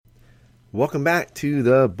Welcome back to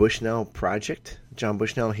the Bushnell Project. John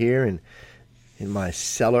Bushnell here in my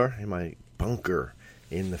cellar, in my bunker,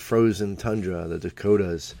 in the frozen tundra, the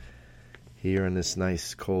Dakotas, here on this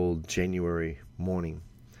nice cold January morning.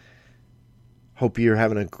 Hope you're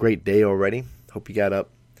having a great day already. Hope you got up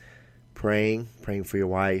praying for your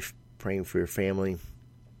wife, praying for your family,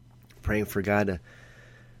 praying for God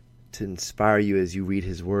to inspire you as you read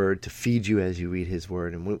His Word, to feed you as you read His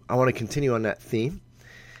Word. And I want to continue on that theme.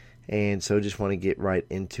 And so just want to get right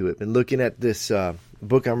into it. Been looking at this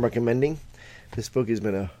book I'm recommending. This book has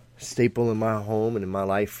been a staple in my home and in my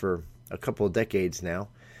life for a couple of decades now.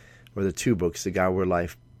 Or the two books, the Godward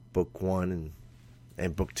Life, Book 1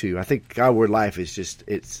 and Book 2. I think Godward Life is just,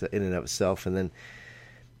 it's in and of itself. And then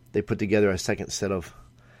they put together a second set of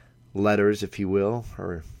letters, if you will,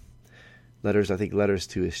 or letters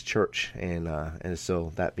to his church. And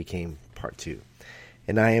so that became part 2.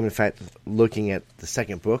 And I am, in fact, looking at the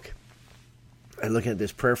second book and looking at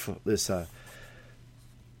this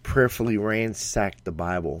prayerfully ransack the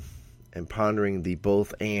Bible and pondering the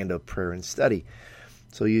both and of prayer and study.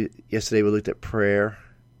 So yesterday we looked at prayer,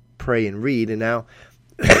 pray and read, and now,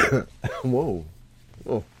 whoa,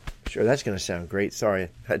 sure, that's going to sound great. Sorry,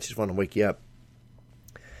 I just want to wake you up.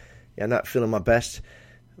 Yeah, I'm not feeling my best,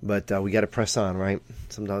 but we got to press on, right?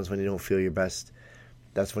 Sometimes when you don't feel your best,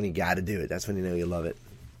 that's when you got to do it. That's when you know you love it.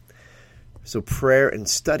 So prayer and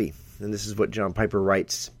study. And this is what John Piper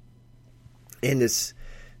writes in this.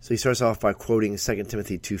 So he starts off by quoting 2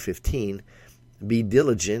 Timothy 2:15. Be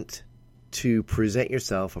diligent to present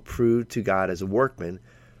yourself approved to God as a workman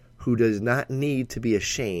who does not need to be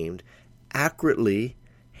ashamed, accurately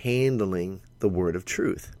handling the word of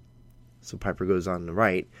truth. So Piper goes on to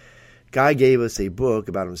write, God gave us a book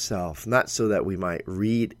about himself, not so that we might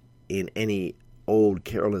read in any old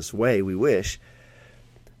careless way we wish.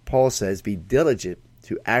 Paul says, be diligent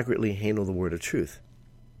to accurately handle the word of truth.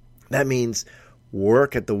 That means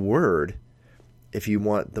work at the word if you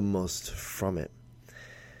want the most from it.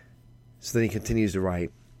 So then he continues to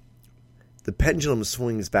write, the pendulum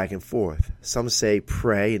swings back and forth. Some say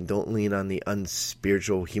pray and don't lean on the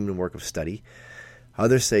unspiritual human work of study.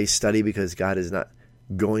 Others say study because God is not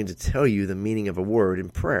going to tell you the meaning of a word in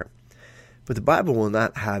prayer. But the Bible will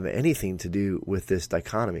not have anything to do with this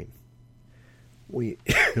dichotomy. We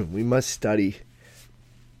must study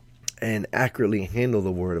and accurately handle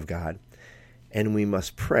the Word of God, and we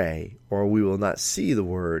must pray, or we will not see the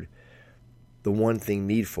Word, the one thing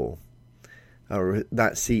needful, or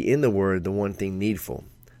not see in the Word the one thing needful,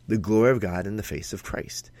 the glory of God in the face of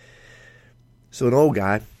Christ. So an old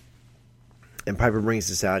guy, and Piper brings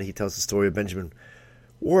this out, he tells the story of Benjamin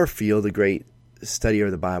Warfield, the great studier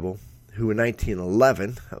of the Bible, who in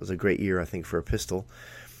 1911, that was a great year, I think, for a pistol,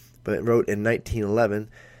 but it wrote in 1911,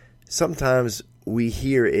 sometimes we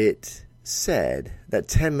hear it said that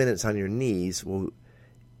 10 minutes on your knees will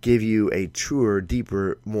give you a truer,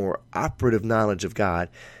 deeper, more operative knowledge of God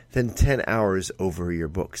than 10 hours over your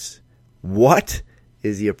books. What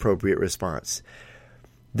is the appropriate response?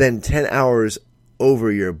 Then 10 hours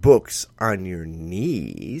over your books on your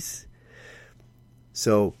knees?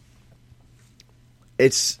 So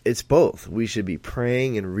it's both. We should be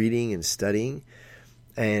praying and reading and studying.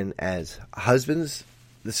 And as husbands,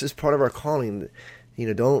 this is part of our calling.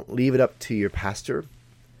 Don't leave it up to your pastor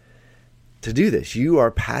to do this. You are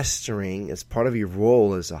pastoring as part of your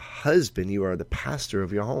role as a husband. You are the pastor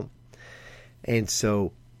of your home. And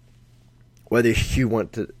so whether you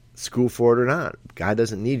want to school for it or not, God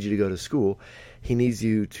doesn't need you to go to school. He needs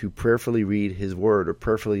you to prayerfully read his word or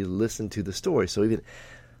prayerfully listen to the story. So even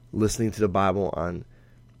listening to the Bible on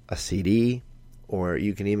a CD, or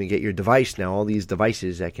you can even get your device now, all these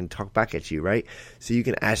devices that can talk back at you, right? So you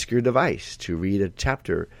can ask your device to read a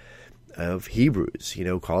chapter of Hebrews,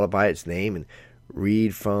 call it by its name and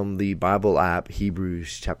read from the Bible app,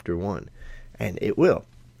 Hebrews chapter 1, and it will.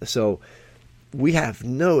 So we have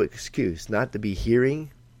no excuse not to be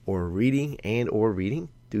hearing or reading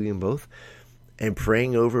doing them both, and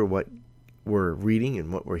praying over what we're reading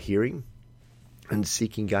and what we're hearing and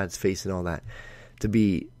seeking God's face and all that, to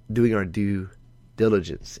be doing our due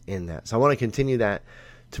diligence in that. So I want to continue that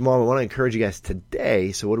tomorrow. I want to encourage you guys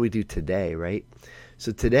today. So what do we do today, right?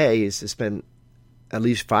 So today is to spend at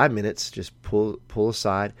least 5 minutes, just pull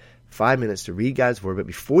aside 5 minutes to read God's word. But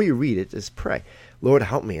before you read it, just pray. Lord,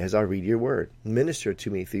 help me as I read your word. Minister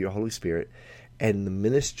to me through your Holy Spirit and the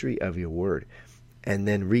ministry of your word. And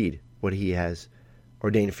then read what he has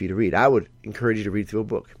ordained for you to read. I would encourage you to read through a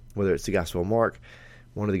book, whether it's the Gospel of Mark,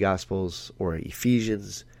 one of the Gospels, or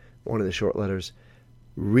Ephesians, one of the short letters.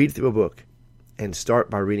 Read through a book and start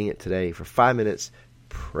by reading it today for 5 minutes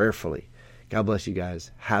prayerfully. God bless you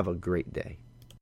guys. Have a great day.